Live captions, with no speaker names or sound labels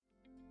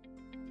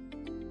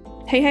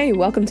Hey,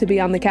 welcome to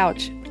Beyond the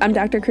Couch. I'm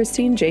Dr.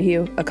 Christine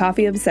Jehu, a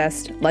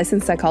coffee-obsessed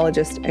licensed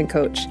psychologist and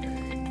coach.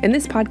 In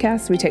this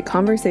podcast, we take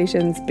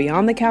conversations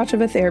beyond the couch of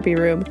a therapy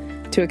room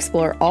to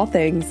explore all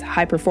things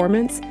high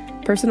performance,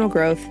 personal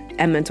growth,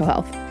 and mental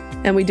health.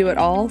 And we do it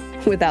all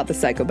without the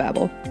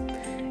psychobabble.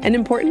 An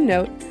important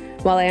note,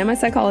 while I am a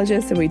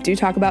psychologist and we do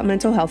talk about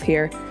mental health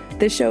here,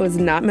 this show is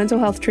not mental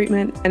health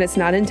treatment and it's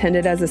not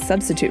intended as a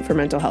substitute for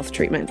mental health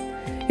treatment.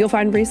 You'll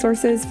find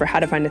resources for how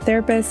to find a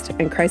therapist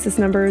and crisis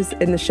numbers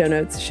in the show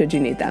notes should you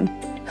need them.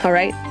 All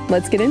right,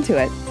 let's get into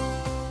it.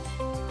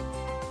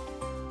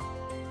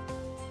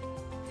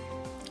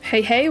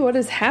 Hey, what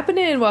is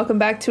happening? Welcome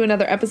back to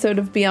another episode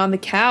of Beyond the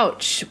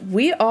Couch.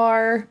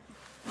 We're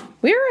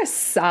a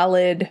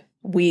solid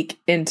week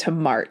into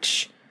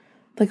March.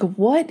 Like,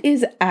 what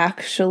is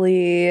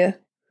actually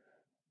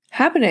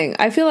happening?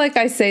 I feel like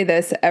I say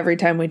this every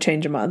time we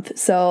change a month.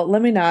 So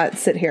let me not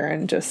sit here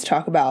and just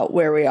talk about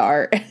where we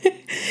are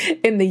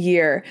in the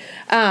year.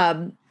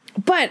 But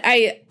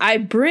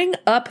I bring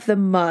up the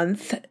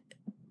month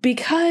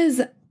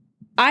because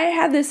I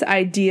had this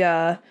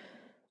idea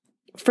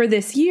for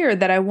this year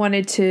that I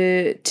wanted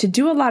to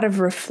do a lot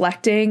of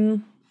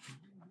reflecting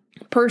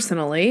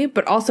personally,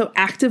 but also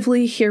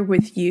actively here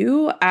with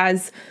you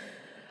as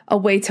a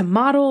way to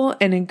model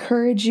and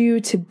encourage you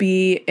to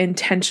be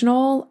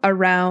intentional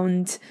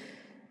around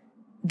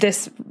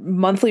this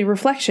monthly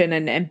reflection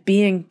and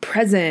being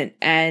present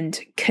and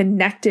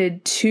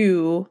connected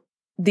to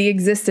the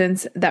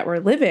existence that we're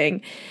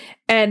living.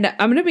 And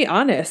I'm going to be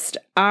honest,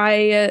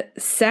 I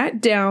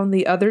sat down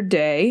the other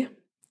day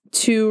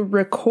to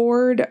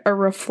record a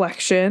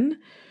reflection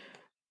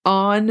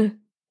on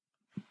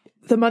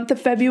the month of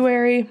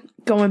February,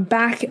 going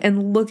back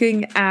and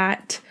looking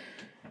at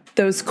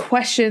those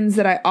questions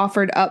that I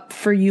offered up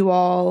for you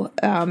all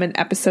in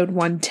episode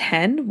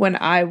 110 when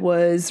I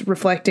was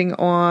reflecting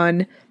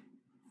on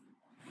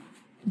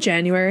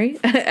January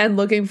and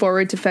looking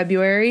forward to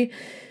February.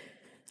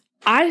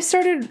 I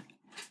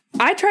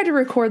tried to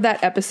record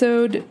that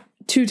episode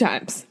 2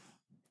 times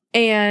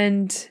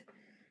and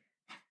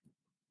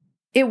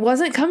it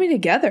wasn't coming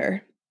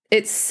together.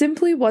 It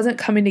simply wasn't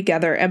coming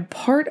together. And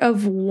part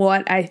of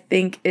what I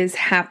think is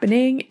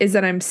happening is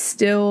that I'm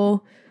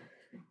still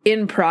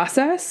in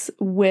process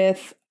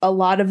with a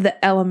lot of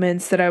the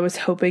elements that I was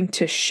hoping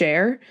to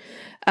share,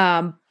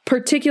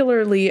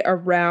 particularly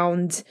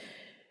around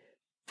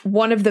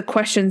one of the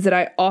questions that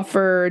I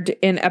offered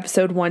in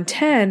episode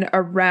 110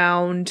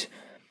 around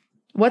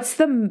what's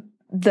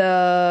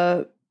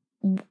the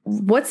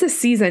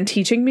season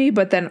teaching me,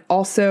 but then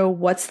also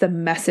what's the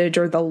message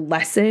or the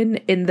lesson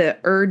in the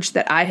urge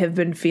that I have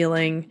been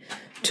feeling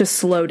to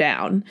slow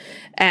down.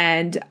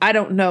 And I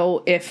don't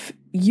know if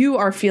you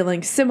are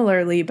feeling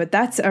similarly, but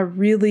that's I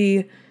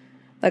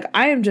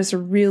am just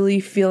really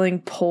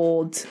feeling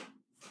pulled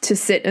to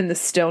sit in the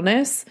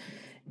stillness.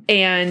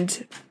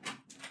 And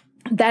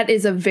that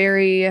is a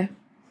very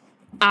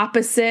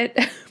opposite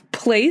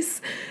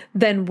place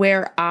than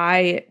where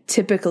I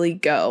typically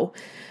go.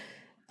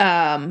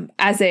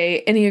 As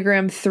a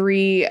Enneagram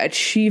 3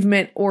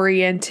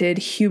 achievement-oriented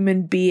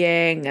human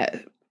being,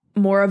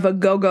 more of a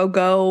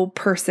go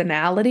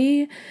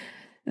personality,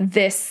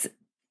 this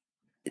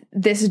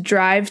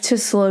drive to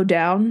slow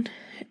down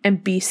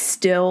and be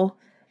still,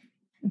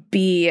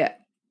 be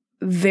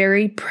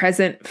very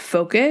present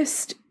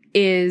focused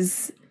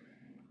is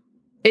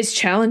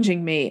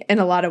challenging me in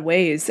a lot of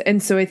ways.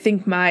 And so I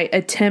think my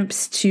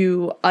attempts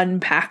to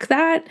unpack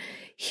that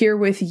here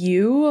with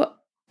you,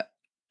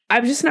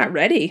 I'm just not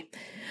ready.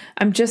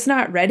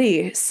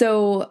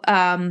 So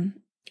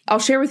I'll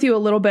share with you a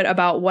little bit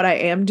about what I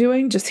am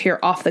doing just here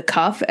off the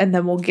cuff, and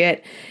then we'll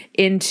get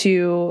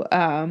into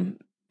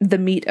the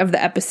meat of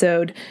the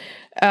episode.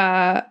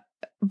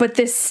 But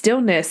this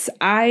stillness,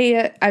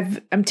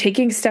 I'm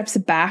taking steps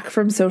back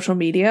from social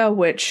media,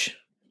 which,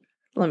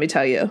 let me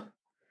tell you,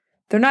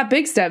 they're not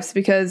big steps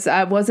because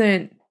I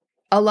wasn't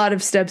a lot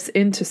of steps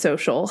into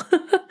social.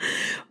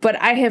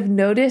 But I have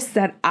noticed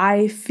that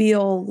I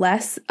feel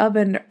less of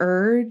an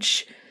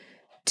urge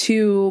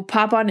to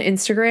pop on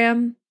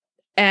Instagram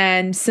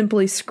and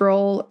simply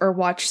scroll or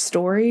watch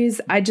stories.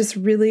 I just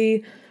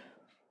really,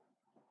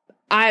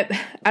 I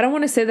don't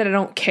want to say that I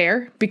don't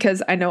care,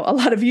 because I know a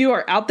lot of you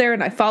are out there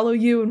and I follow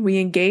you and we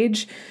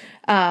engage.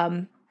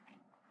 But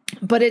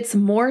it's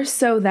more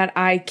so that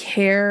I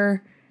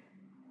care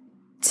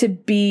to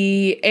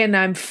be, and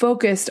I'm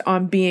focused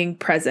on being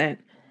present,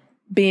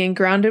 being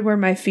grounded where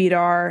my feet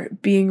are,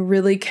 being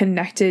really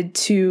connected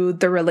to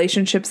the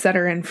relationships that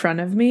are in front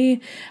of me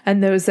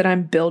and those that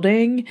I'm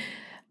building.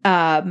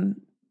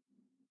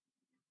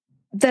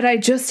 That I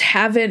just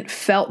haven't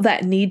felt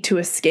that need to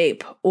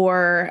escape,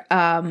 or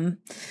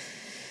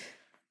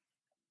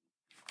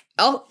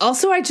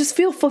also I just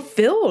feel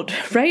fulfilled,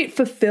 right?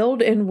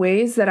 Fulfilled in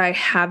ways that I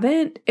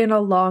haven't in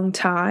a long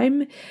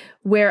time,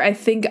 where I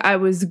think I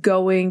was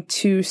going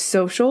to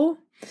social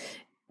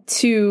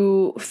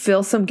to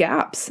fill some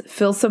gaps,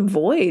 fill some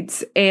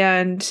voids.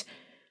 And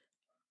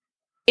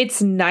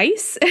it's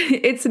nice.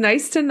 It's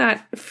nice to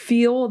not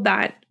feel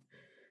that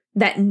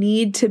that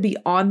need to be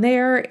on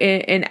there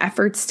in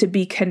efforts to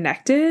be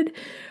connected,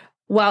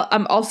 while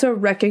I'm also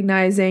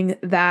recognizing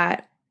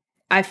that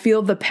I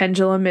feel the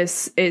pendulum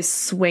is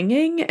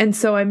swinging. And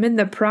so I'm in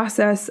the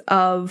process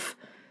of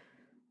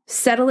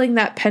settling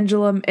that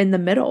pendulum in the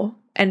middle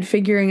and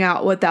figuring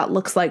out what that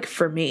looks like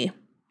for me.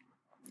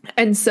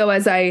 And so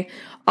as I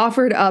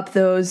offered up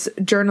those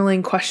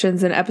journaling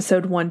questions in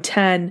episode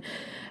 110,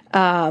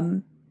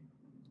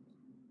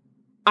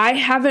 I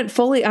haven't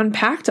fully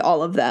unpacked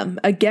all of them,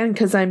 again,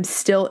 because I'm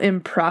still in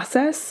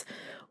process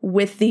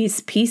with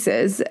these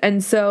pieces.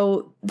 And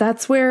so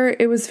that's where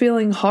it was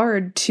feeling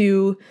hard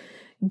to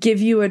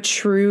give you a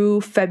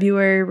true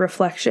February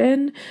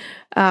reflection.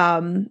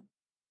 And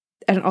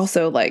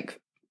also, like,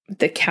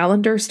 the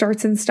calendar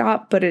starts and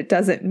stops, but it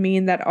doesn't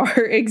mean that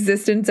our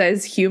existence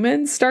as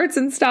humans starts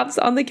and stops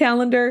on the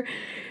calendar.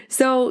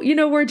 So,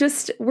 we're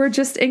just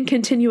in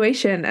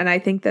continuation. And I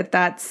think that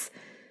that's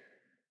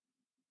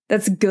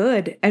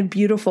good and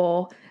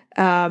beautiful.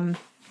 And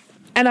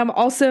I'm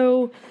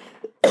also,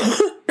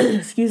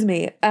 excuse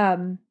me,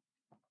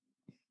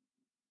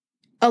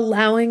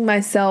 allowing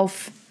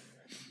myself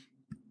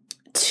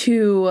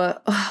to,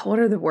 what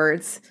are the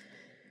words?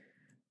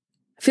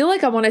 I feel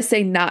like I want to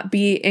say not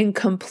be in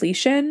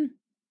completion,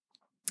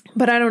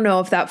 but I don't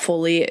know if that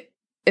fully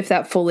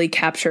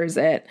captures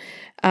it.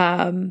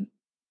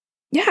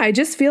 I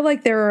just feel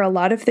like there are a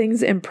lot of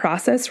things in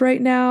process right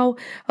now,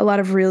 a lot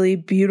of really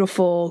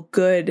beautiful,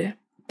 good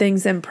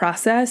things in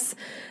process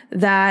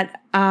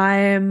that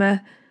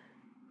I'm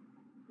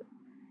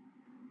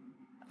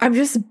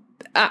just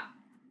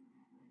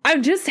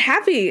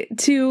happy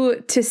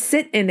to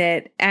sit in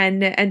it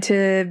and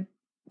to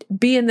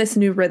be in this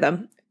new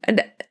rhythm.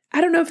 And I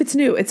don't know if it's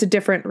new, it's a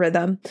different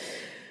rhythm.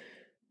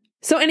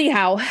 So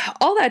anyhow,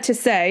 all that to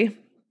say,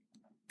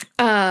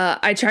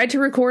 I tried to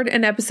record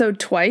an episode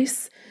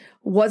twice,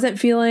 wasn't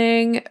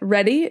feeling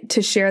ready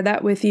to share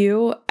that with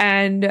you,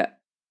 and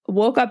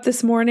woke up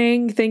this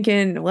morning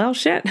thinking, well,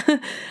 shit,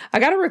 I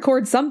got to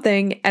record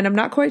something and I'm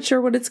not quite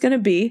sure what it's going to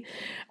be.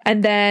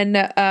 And then,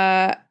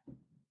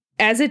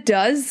 as it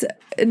does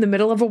in the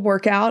middle of a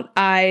workout,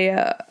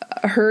 I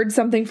heard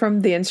something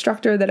from the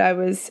instructor that I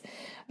was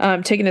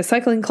taking a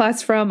cycling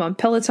class from on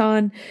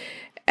Peloton.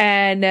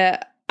 And I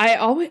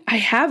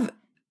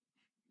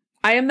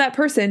am that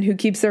person who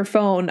keeps their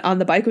phone on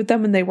the bike with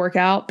them when they work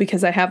out,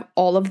 because I have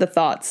all of the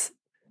thoughts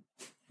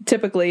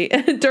typically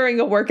during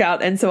a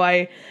workout. And so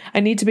I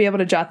need to be able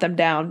to jot them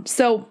down.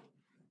 So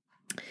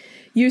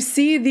you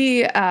see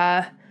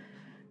the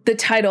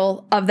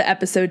title of the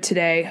episode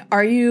today,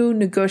 Are You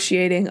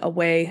Negotiating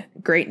Away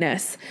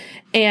Greatness?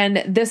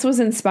 And this was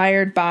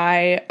inspired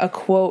by a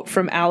quote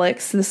from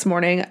Alex this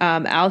morning.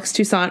 Alex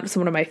Toussaint is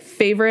one of my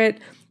favorite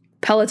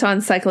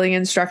Peloton cycling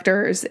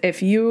instructors.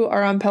 If you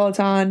are on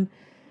Peloton,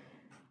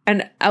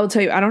 and I will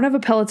tell you, I don't have a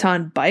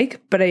Peloton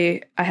bike, but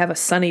I have a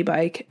Sunny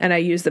bike and I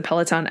use the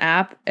Peloton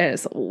app. And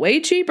it's way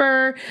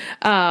cheaper.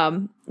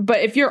 But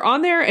if you're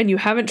on there and you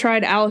haven't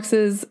tried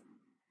Alex's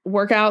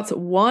workouts,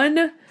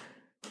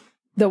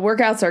 the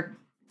workouts are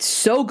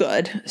so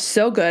good.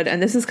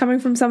 And this is coming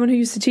from someone who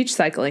used to teach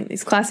cycling.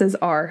 These classes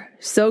are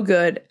so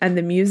good and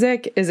the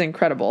music is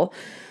incredible.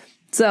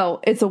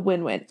 So it's a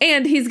win-win.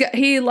 And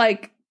he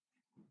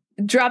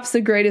drops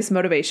the greatest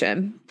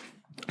motivation.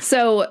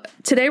 So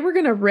today we're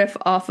going to riff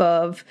off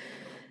of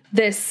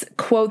this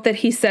quote that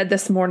he said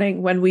this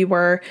morning when we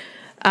were,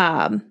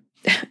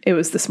 it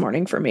was this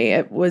morning for me.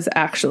 It was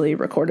actually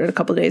recorded a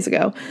couple of days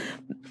ago,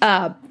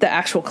 the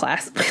actual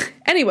class.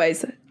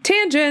 Anyways,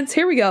 tangents,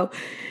 here we go.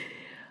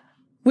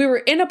 We were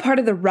in a part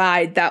of the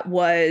ride that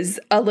was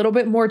a little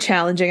bit more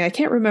challenging. I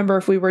can't remember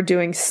if we were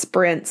doing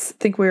sprints. I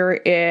think we were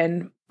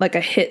in like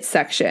a hit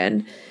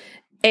section.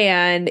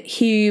 And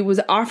he was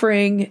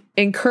offering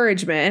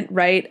encouragement,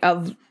 right,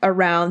 of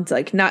around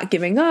like not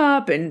giving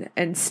up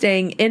and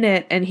staying in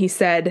it. And he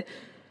said,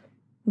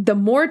 the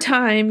more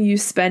time you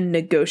spend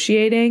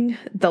negotiating,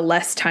 the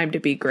less time to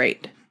be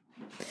great.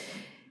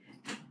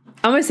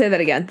 I'm going to say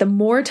that again. The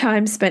more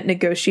time spent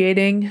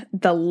negotiating,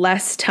 the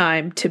less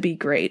time to be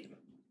great.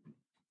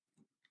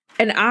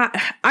 And I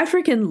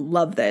freaking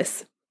love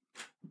this.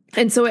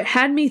 And so it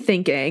had me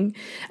thinking,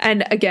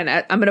 and again,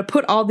 I'm going to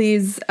put all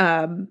these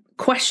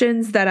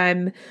questions that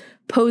I'm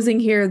posing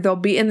here, they'll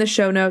be in the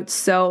show notes.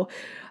 So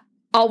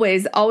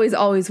always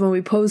when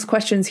we pose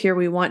questions here,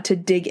 we want to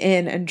dig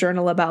in and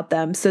journal about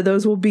them. So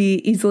those will be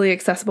easily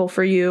accessible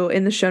for you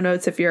in the show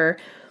notes if you're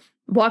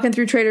walking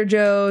through Trader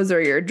Joe's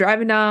or you're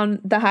driving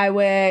down the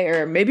highway,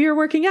 or maybe you're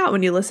working out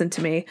when you listen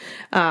to me.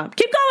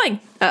 Keep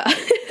going.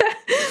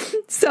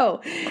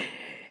 So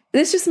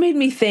this just made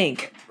me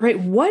think, right?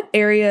 What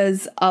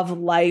areas of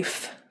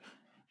life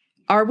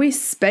are we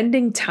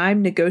spending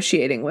time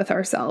negotiating with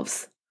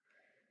ourselves?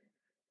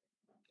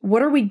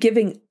 What are we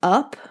giving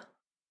up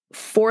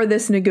for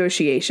this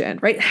negotiation,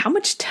 right? How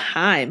much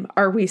time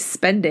are we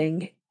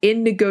spending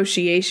in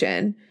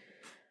negotiation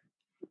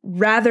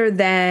rather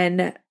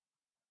than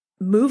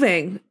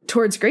moving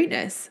towards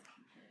greatness?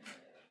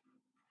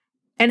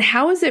 And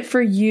how is it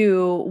for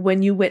you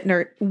when you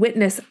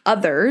witness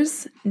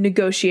others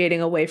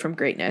negotiating away from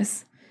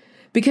greatness?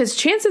 Because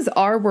chances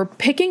are we're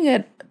picking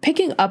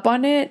up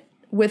on it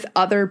with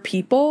other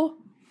people,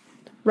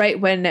 right?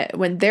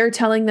 When they're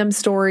telling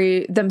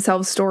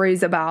themselves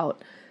stories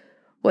about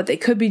what they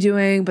could be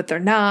doing, but they're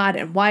not,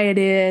 and why it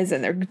is,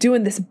 and they're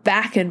doing this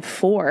back and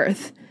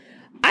forth.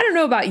 I don't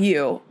know about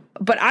you,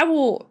 but I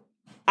will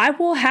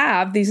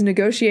have these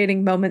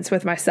negotiating moments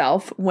with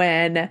myself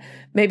when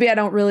maybe I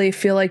don't really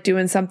feel like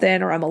doing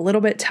something, or I'm a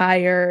little bit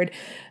tired.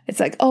 It's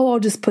like, oh, I'll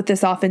just put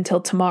this off until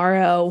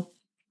tomorrow.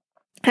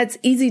 That's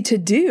easy to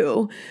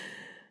do.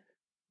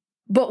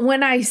 But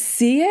when I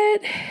see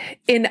it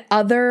in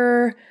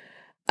other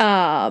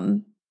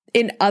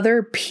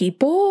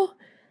people,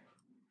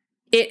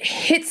 it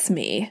hits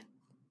me.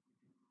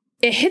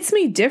 It hits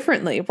me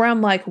differently, where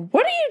I'm like,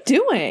 what are you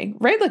doing?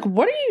 Right? Like,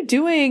 what are you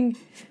doing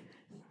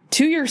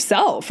to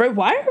yourself? Right?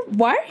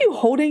 Why are you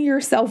holding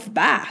yourself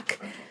back?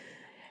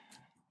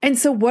 And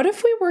so what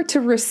if we were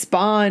to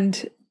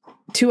respond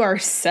to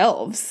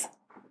ourselves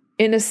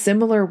in a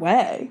similar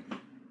way?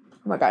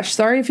 Oh my gosh,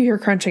 sorry if you hear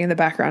crunching in the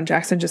background.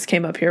 Jackson just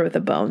came up here with a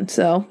bone.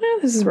 So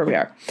this is where we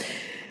are.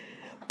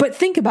 But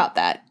think about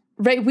that,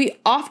 right? We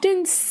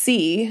often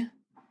see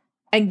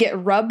and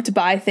get rubbed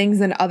by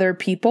things in other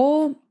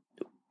people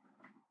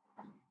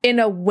in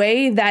a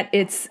way that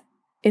it's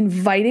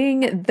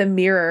inviting the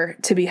mirror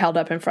to be held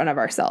up in front of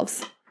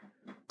ourselves.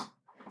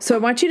 So I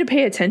want you to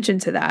pay attention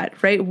to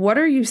that, right? What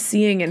are you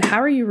seeing and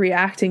how are you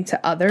reacting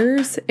to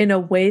others in a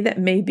way that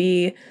may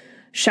be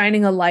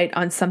shining a light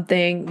on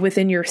something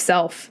within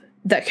yourself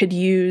that could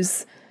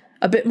use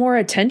a bit more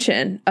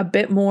attention, a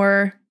bit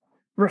more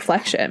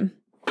reflection?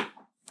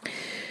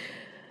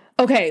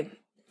 Okay.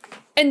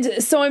 And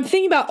so I'm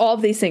thinking about all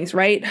of these things,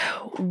 right?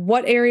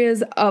 What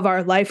areas of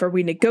our life are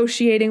we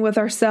negotiating with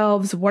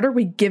ourselves? What are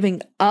we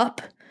giving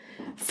up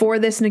for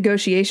this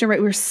negotiation,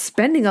 right? We're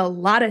spending a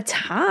lot of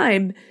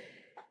time,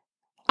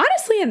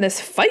 honestly, in this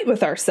fight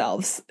with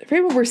ourselves,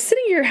 right? When we're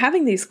sitting here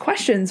having these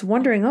questions,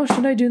 wondering, oh,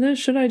 should I do this?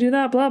 Should I do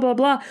that? Blah, blah,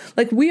 blah.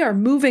 Like, we are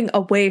moving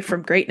away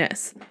from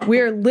greatness.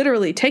 We are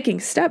literally taking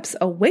steps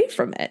away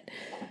from it.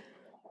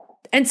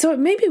 And so it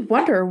made me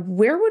wonder,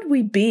 where would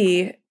we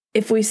be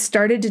if we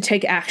started to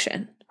take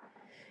action?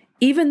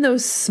 Even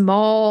those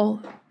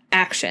small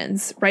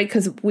actions, right?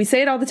 Because we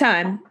say it all the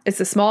time. It's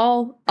the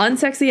small,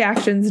 unsexy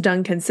actions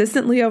done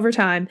consistently over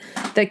time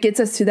that gets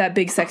us to that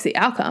big, sexy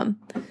outcome.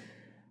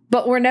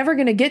 But we're never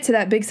going to get to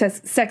that big,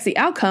 sexy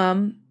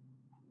outcome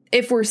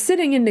if we're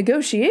sitting in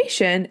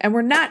negotiation and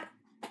we're not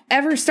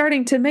ever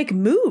starting to make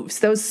moves,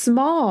 those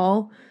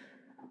small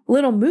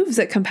little moves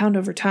that compound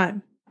over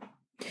time.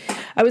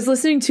 I was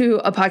listening to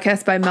a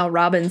podcast by Mel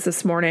Robbins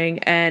this morning,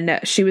 and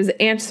she was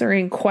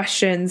answering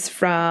questions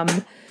from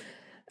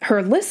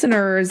her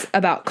listeners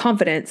about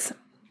confidence.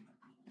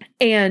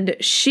 And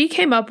she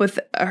came up with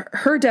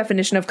her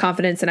definition of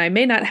confidence, and I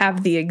may not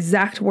have the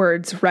exact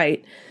words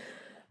right,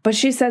 but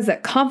she says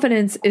that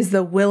confidence is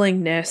the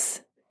willingness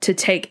to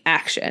take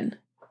action,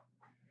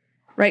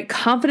 right?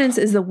 Confidence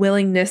is the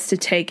willingness to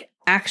take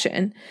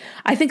action.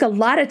 I think a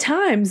lot of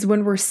times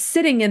when we're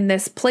sitting in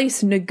this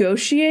place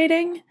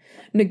negotiating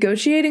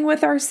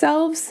with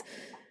ourselves,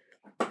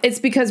 it's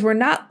because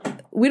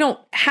we don't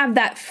have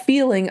that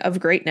feeling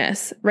of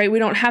greatness, right? We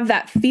don't have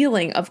that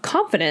feeling of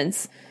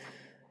confidence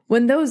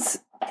when that's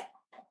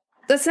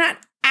not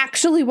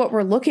actually what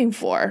we're looking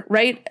for,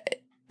 right?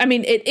 I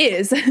mean, it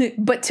is,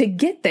 but to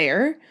get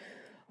there,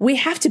 we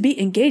have to be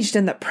engaged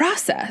in the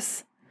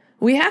process.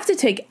 We have to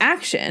take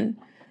action.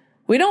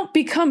 We don't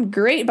become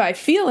great by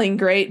feeling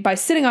great by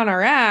sitting on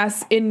our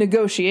ass in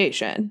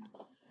negotiation,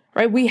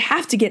 right? We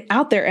have to get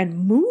out there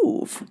and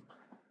move.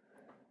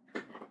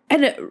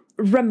 And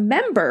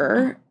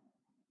remember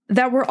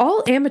that we're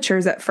all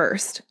amateurs at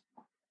first.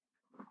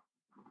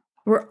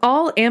 We're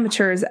all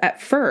amateurs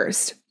at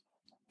first.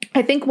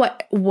 I think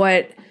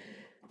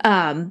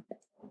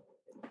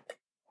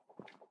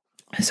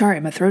sorry,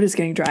 my throat is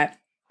getting dry.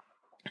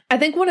 I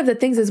think one of the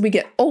things as we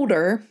get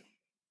older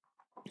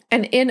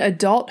and in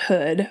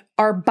adulthood,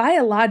 our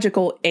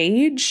biological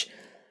age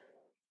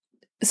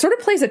sort of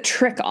plays a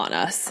trick on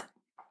us,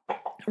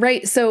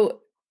 right?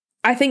 So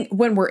I think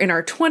when we're in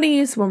our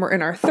 20s, when we're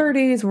in our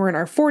 30s, when we're in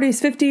our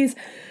 40s, 50s,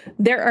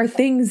 there are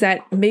things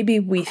that maybe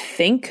we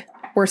think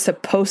we're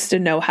supposed to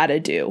know how to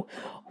do,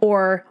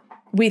 or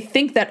we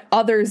think that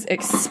others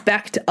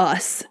expect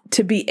us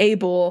to be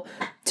able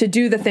to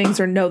do the things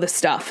or know the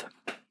stuff.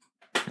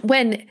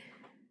 When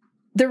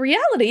the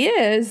reality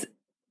is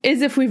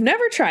if we've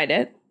never tried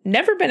it,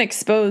 never been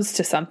exposed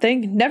to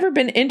something, never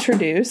been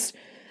introduced,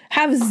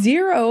 have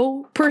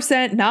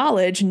 0%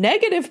 knowledge,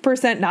 negative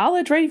percent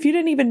knowledge, right? If you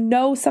didn't even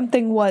know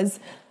something was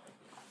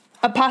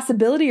a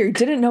possibility or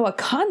didn't know a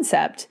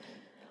concept,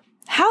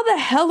 how the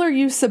hell are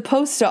you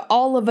supposed to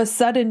all of a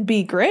sudden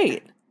be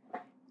great?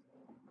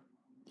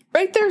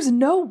 Right? There's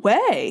no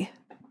way.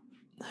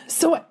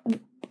 So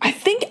I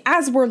think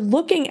as we're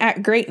looking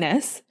at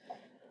greatness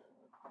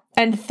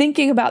and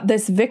thinking about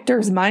this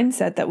victor's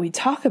mindset that we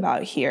talk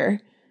about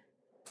here,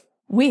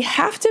 we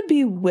have to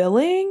be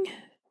willing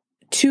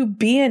to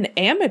be an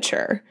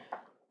amateur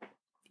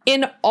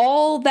in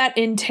all that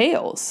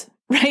entails,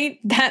 right?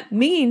 That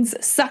means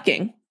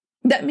sucking.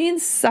 That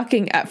means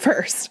sucking at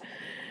first.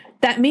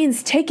 That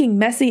means taking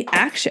messy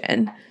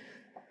action.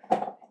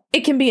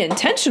 It can be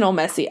intentional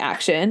messy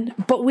action,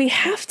 but we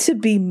have to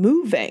be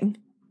moving.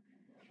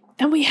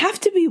 And we have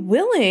to be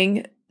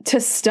willing to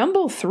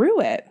stumble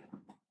through it.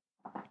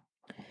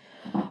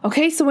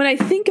 Okay, so when I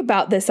think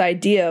about this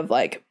idea of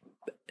like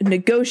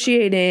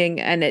negotiating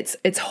and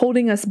it's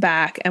holding us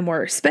back and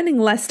we're spending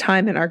less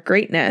time in our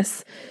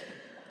greatness,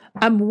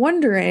 I'm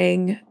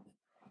wondering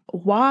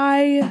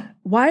why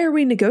are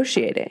we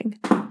negotiating?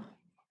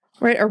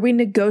 Right? Are we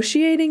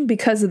negotiating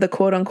because of the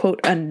quote unquote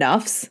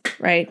enoughs,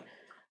 right?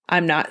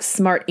 I'm not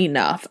smart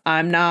enough.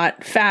 I'm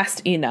not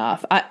fast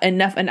enough.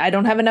 And I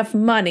don't have enough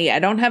money. I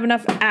don't have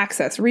enough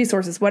access,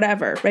 resources,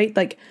 whatever, right?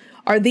 Like,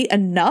 are the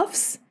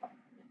enoughs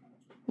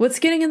what's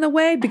getting in the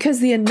way? Because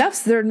the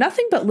enoughs, they're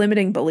nothing but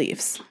limiting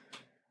beliefs.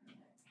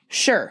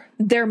 Sure,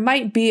 there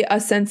might be a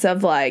sense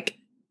of like,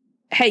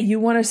 hey, you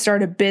want to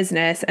start a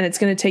business and it's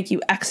going to take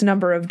you X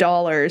number of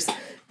dollars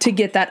to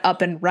get that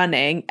up and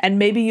running. And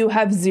maybe you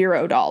have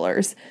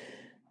 $0.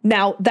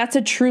 Now, that's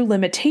a true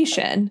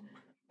limitation.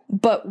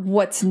 But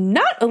what's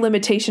not a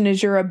limitation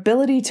is your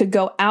ability to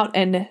go out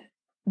and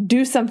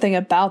do something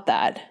about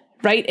that,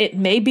 right? It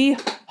may be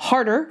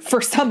harder for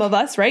some of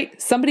us,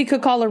 right? Somebody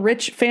could call a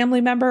rich family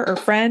member or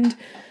friend,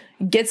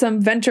 get some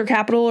venture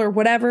capital or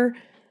whatever,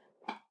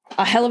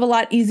 a hell of a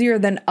lot easier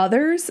than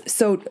others.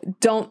 So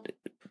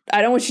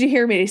I don't want you to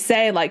hear me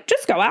say like,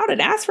 just go out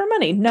and ask for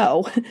money.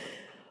 No,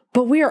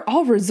 but we are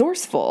all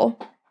resourceful.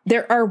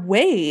 There are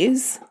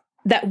ways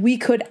that we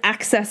could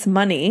access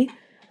money,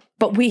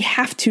 but we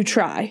have to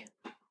try,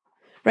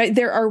 right?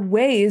 There are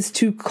ways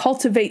to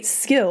cultivate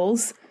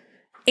skills,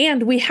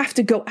 and we have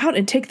to go out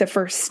and take the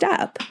first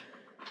step.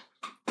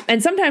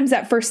 And sometimes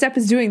that first step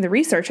is doing the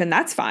research, and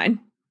that's fine.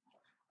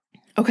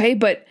 Okay,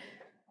 but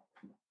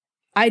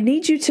I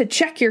need you to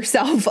check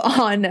yourself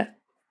on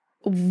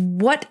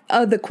what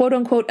the quote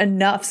unquote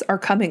enoughs are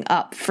coming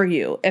up for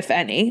you, if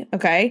any,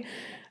 okay?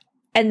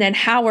 And then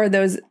how are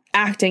those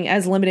acting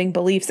as limiting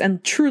beliefs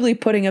and truly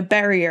putting a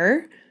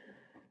barrier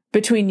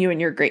between you and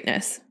your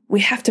greatness? We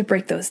have to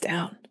break those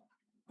down.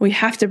 We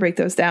have to break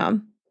those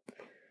down.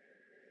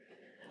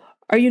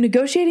 Are you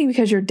negotiating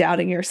because you're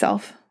doubting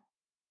yourself?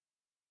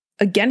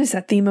 Again, it's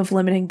that theme of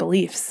limiting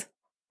beliefs.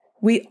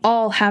 We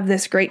all have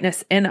this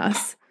greatness in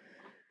us.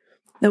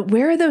 Now,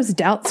 where are those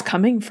doubts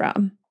coming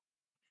from?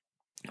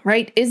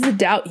 Right? Is the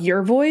doubt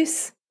your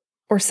voice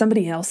or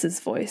somebody else's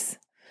voice?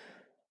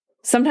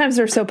 Sometimes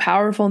they're so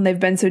powerful and they've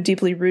been so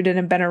deeply rooted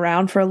and been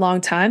around for a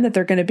long time that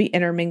they're going to be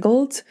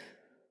intermingled.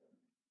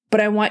 But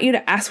I want you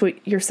to ask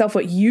yourself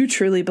what you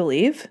truly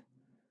believe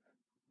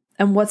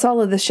and what's all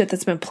of the shit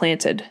that's been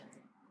planted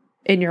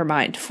in your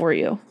mind for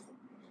you.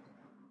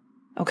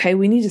 Okay,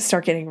 we need to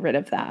start getting rid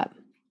of that.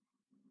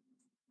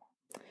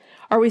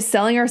 Are we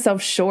selling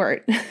ourselves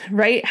short,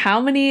 right?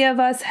 How many of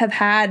us have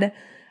had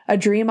a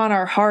dream on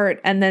our heart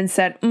and then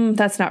said,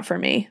 that's not for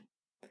me.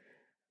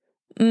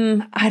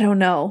 I don't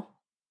know.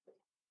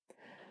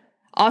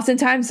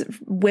 Oftentimes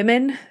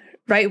women,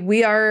 right?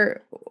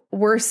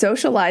 We're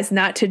socialized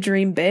not to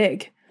dream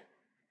big.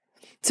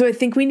 So I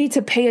think we need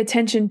to pay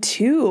attention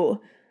to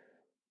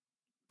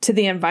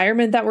the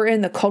environment that we're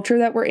in, the culture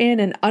that we're in,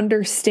 and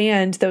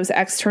understand those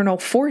external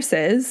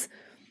forces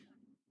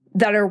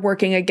that are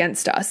working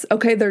against us.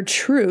 Okay, they're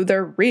true,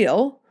 they're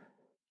real.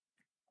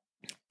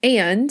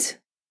 And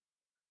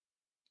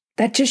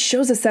that just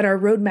shows us that our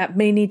roadmap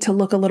may need to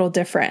look a little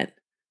different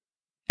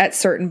at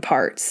certain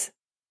parts.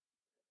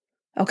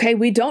 Okay,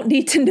 we don't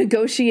need to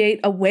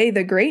negotiate away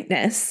the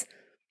greatness.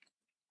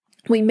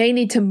 We may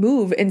need to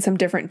move in some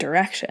different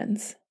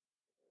directions.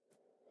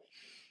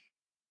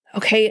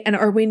 Okay, and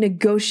are we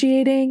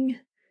negotiating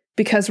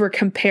because we're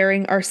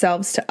comparing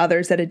ourselves to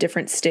others at a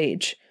different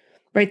stage?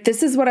 Right?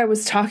 This is what I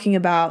was talking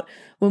about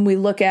when we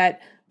look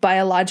at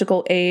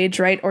biological age,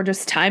 right? Or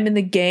just time in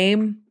the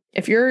game.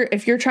 If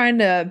you're trying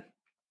to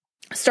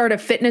start a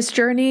fitness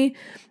journey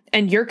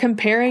and you're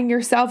comparing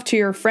yourself to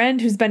your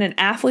friend who's been an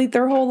athlete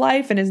their whole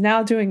life and is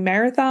now doing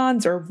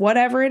marathons or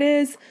whatever it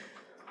is,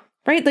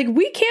 right? Like,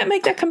 we can't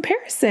make that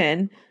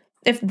comparison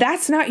if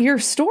that's not your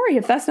story,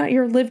 if that's not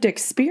your lived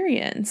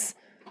experience.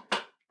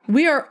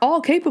 We are all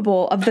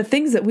capable of the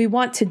things that we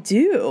want to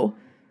do.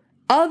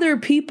 Other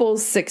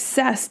people's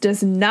success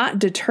does not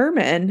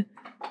determine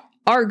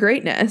our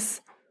greatness.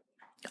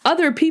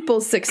 Other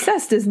people's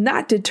success does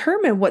not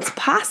determine what's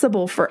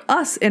possible for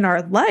us in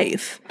our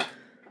life.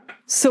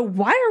 So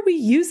why are we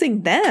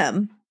using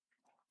them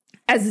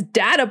as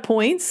data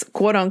points,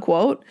 quote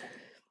unquote,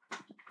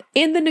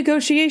 in the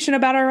negotiation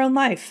about our own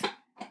life?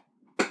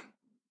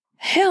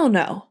 Hell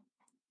no.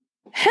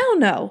 Hell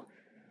no.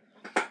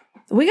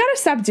 We got to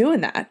stop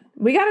doing that.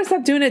 We got to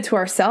stop doing it to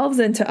ourselves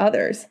and to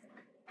others.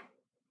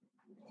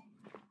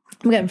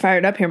 I'm getting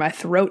fired up here. My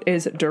throat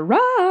is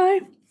dry.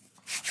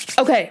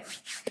 Okay.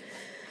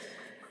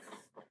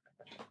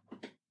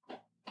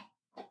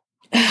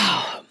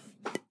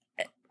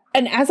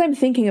 And as I'm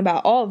thinking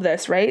about all of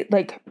this, right?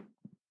 Like,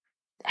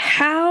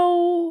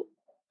 how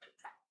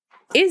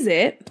is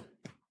it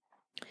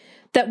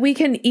that we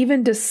can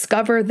even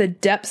discover the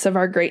depths of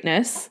our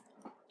greatness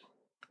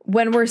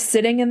when we're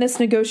sitting in this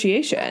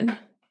negotiation?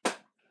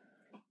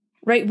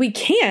 Right? We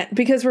can't,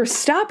 because we're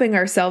stopping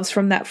ourselves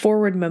from that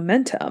forward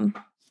momentum,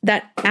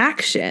 that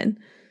action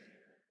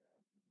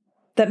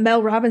that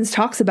Mel Robbins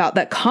talks about.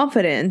 That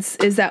confidence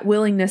is that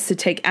willingness to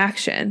take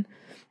action.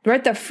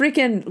 Right? The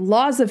freaking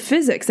laws of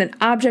physics, an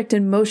object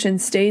in motion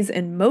stays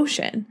in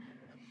motion.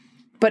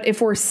 But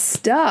if we're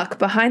stuck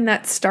behind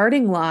that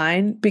starting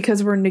line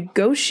because we're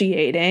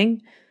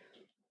negotiating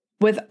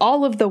with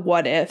all of the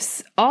what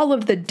ifs, all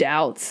of the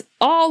doubts,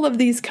 all of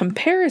these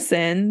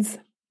comparisons,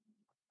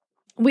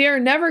 we are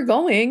never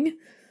going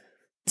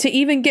to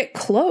even get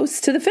close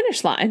to the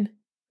finish line.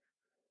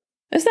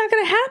 It's not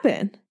going to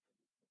happen.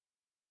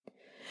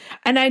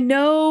 And I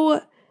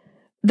know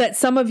that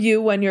some of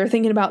you, when you're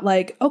thinking about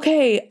like,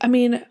 okay, I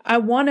mean, I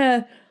want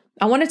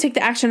to take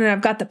the action and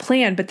I've got the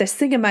plan, but this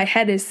thing in my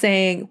head is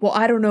saying, well,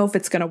 I don't know if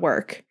it's going to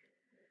work.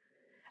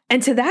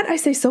 And to that, I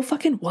say, so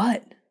fucking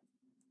what?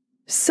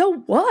 So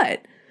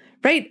what?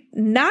 Right?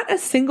 Not a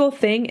single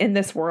thing in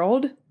this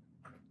world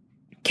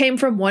came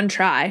from one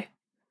try,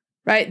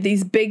 right?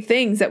 These big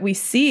things that we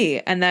see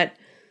and that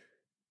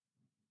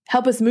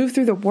help us move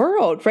through the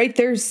world, right?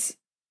 There's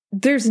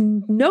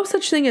no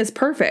such thing as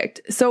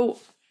perfect. So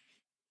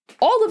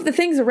all of the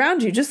things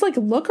around you, just like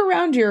look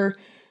around your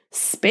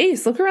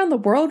space, look around the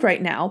world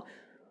right now.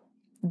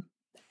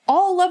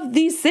 All of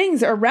these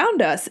things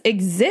around us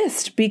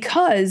exist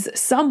because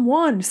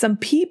some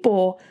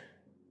people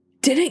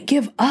didn't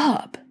give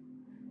up.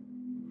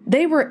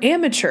 They were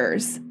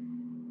amateurs.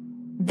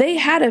 They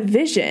had a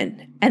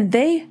vision and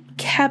they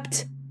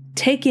kept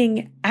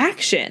taking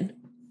action.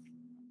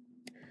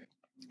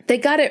 They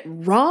got it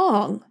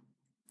wrong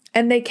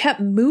and they kept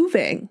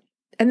moving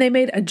and they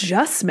made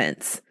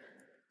adjustments.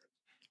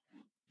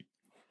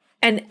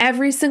 And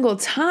every single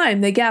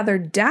time they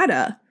gathered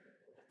data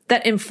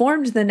that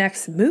informed the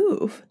next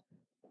move.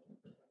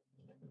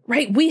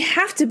 Right? We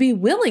have to be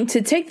willing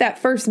to take that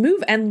first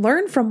move and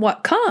learn from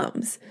what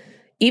comes.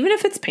 Even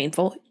if it's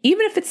painful,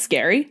 even if it's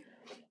scary,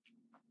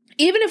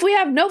 even if we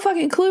have no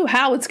fucking clue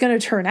how it's going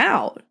to turn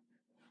out.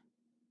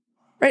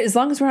 Right? As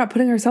long as we're not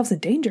putting ourselves in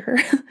danger.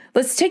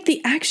 Let's take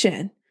the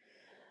action.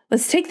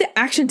 Let's take the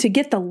action to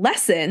get the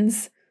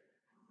lessons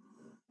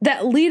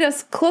that lead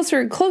us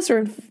closer and closer.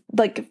 And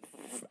like,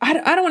 I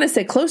don't want to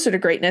say closer to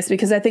greatness,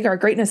 because I think our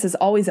greatness is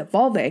always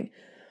evolving.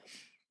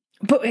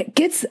 But it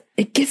gets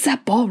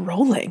that ball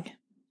rolling.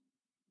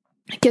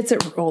 It gets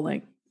it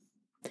rolling.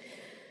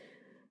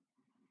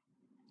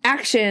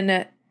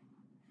 Action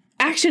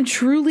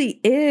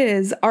truly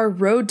is our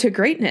road to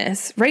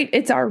greatness, right?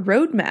 It's our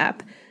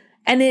roadmap.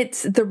 And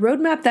it's the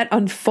roadmap that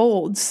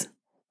unfolds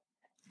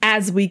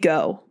as we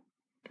go,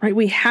 right?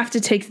 We have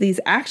to take these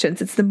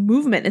actions. It's the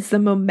movement. It's the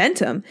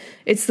momentum.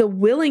 It's the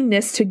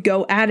willingness to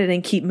go at it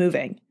and keep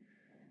moving.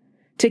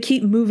 To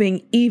keep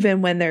moving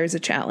even when there's a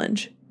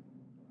challenge.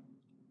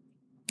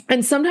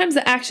 And sometimes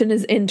the action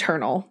is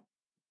internal,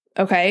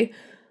 okay?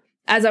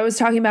 As I was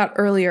talking about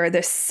earlier,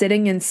 this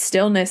sitting in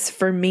stillness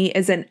for me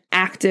is an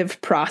active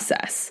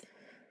process,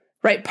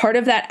 right? Part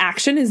of that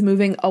action is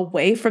moving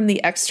away from the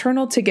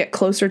external to get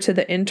closer to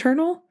the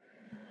internal.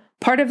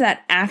 Part of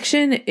that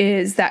action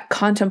is that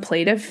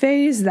contemplative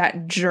phase,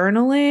 that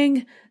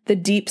journaling, the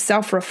deep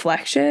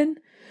self-reflection.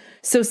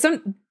 So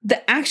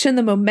the action,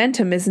 the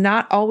momentum is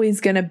not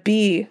always going to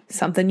be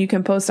something you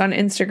can post on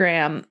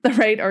Instagram,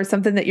 right? Or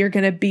something that you're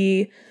going to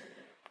be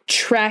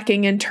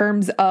tracking in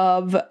terms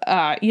of,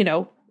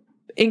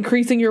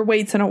 increasing your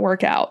weights in a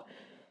workout.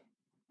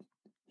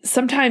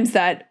 Sometimes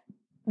that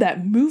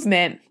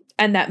movement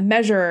and that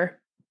measure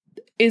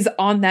is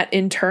on that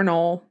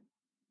internal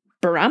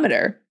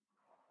barometer.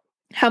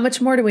 How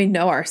much more do we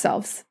know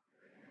ourselves?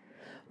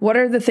 What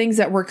are the things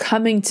that we're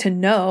coming to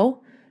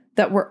know,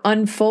 that we're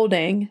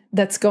unfolding,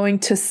 that's going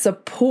to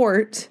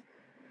support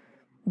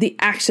the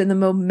action, the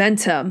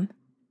momentum,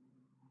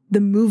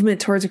 the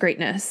movement towards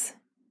greatness,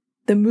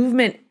 the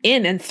movement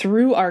in and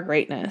through our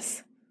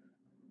greatness?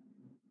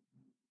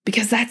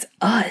 Because that's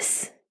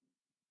us.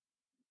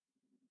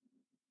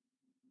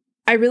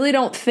 I really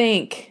don't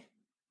think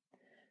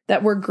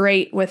that we're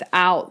great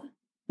without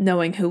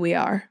knowing who we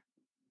are.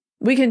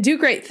 We can do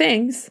great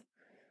things.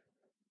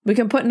 We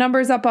can put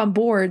numbers up on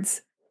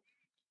boards,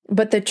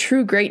 but the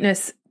true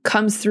greatness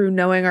comes through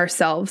knowing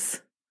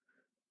ourselves,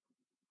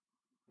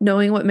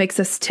 knowing what makes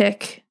us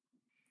tick,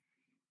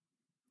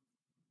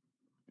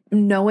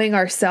 knowing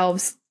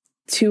ourselves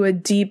to a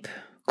deep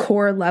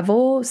core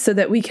level so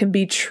that we can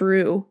be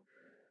true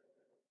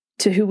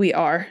to who we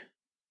are.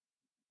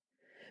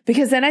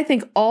 Because then I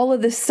think all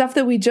of the stuff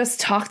that we just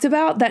talked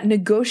about, that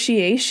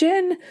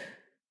negotiation,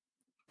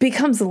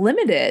 becomes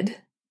limited.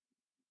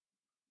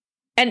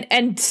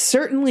 And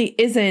certainly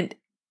isn't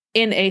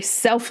in a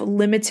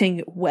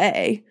self-limiting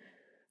way,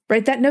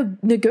 right? That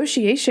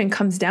negotiation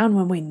comes down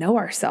when we know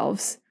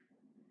ourselves.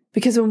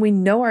 Because when we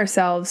know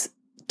ourselves,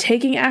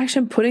 taking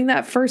action, putting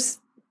that first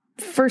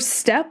first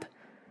step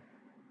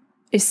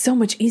is so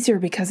much easier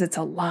because it's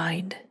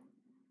aligned.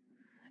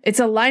 It's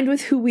aligned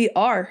with who we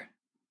are.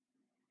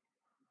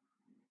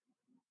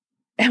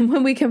 And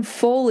when we can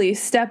fully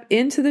step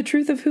into the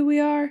truth of who we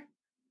are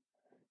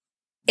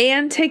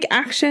and take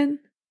action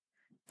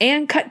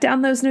and cut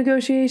down those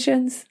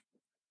negotiations,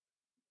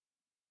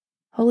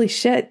 holy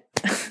shit,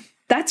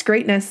 that's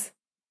greatness.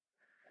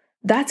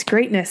 That's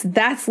greatness.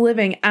 That's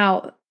living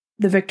out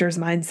the victor's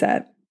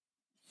mindset.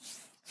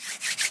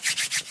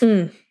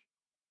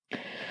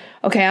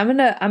 Okay, I'm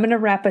gonna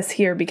wrap us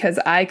here because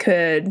I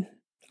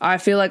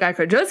feel like I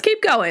could just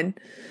keep going.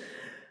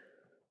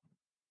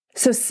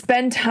 So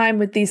spend time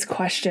with these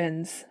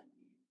questions.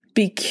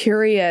 Be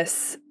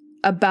curious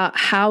about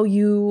how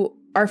you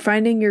are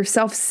finding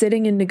yourself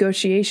sitting in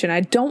negotiation.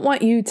 I don't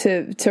want you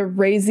to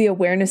raise the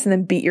awareness and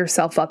then beat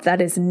yourself up.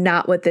 That is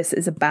not what this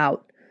is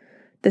about.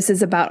 This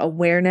is about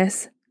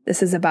awareness.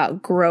 This is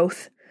about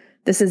growth.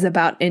 This is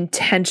about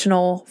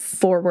intentional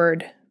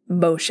forward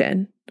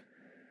motion.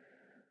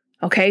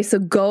 Okay, so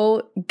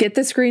go get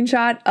the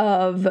screenshot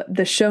of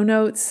the show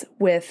notes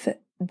with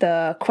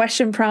the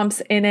question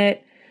prompts in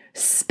it.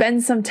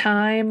 Spend some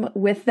time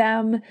with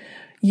them.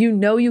 You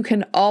know you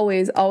can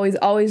always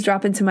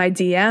drop into my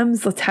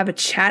DMs. Let's have a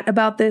chat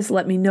about this.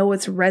 Let me know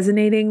what's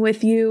resonating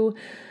with you.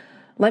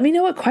 Let me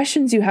know what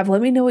questions you have.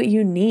 Let me know what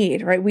you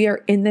need, right? We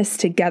are in this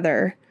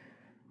together.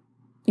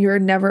 You're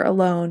never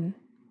alone.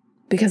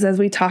 Because as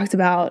we talked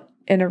about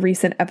in a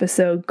recent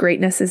episode,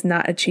 greatness is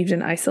not achieved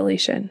in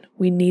isolation.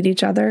 We need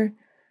each other.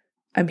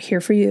 I'm here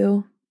for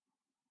you.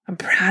 I'm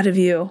proud of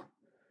you.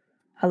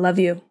 I love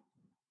you.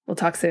 We'll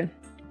talk soon.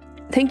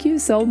 Thank you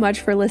so much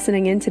for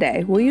listening in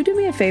today. Will you do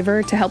me a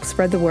favor to help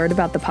spread the word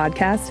about the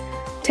podcast?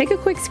 Take a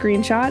quick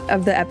screenshot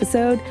of the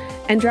episode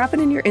and drop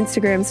it in your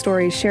Instagram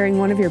stories sharing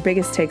one of your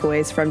biggest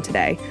takeaways from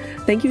today.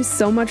 Thank you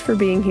so much for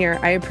being here.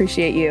 I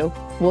appreciate you.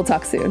 We'll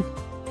talk soon.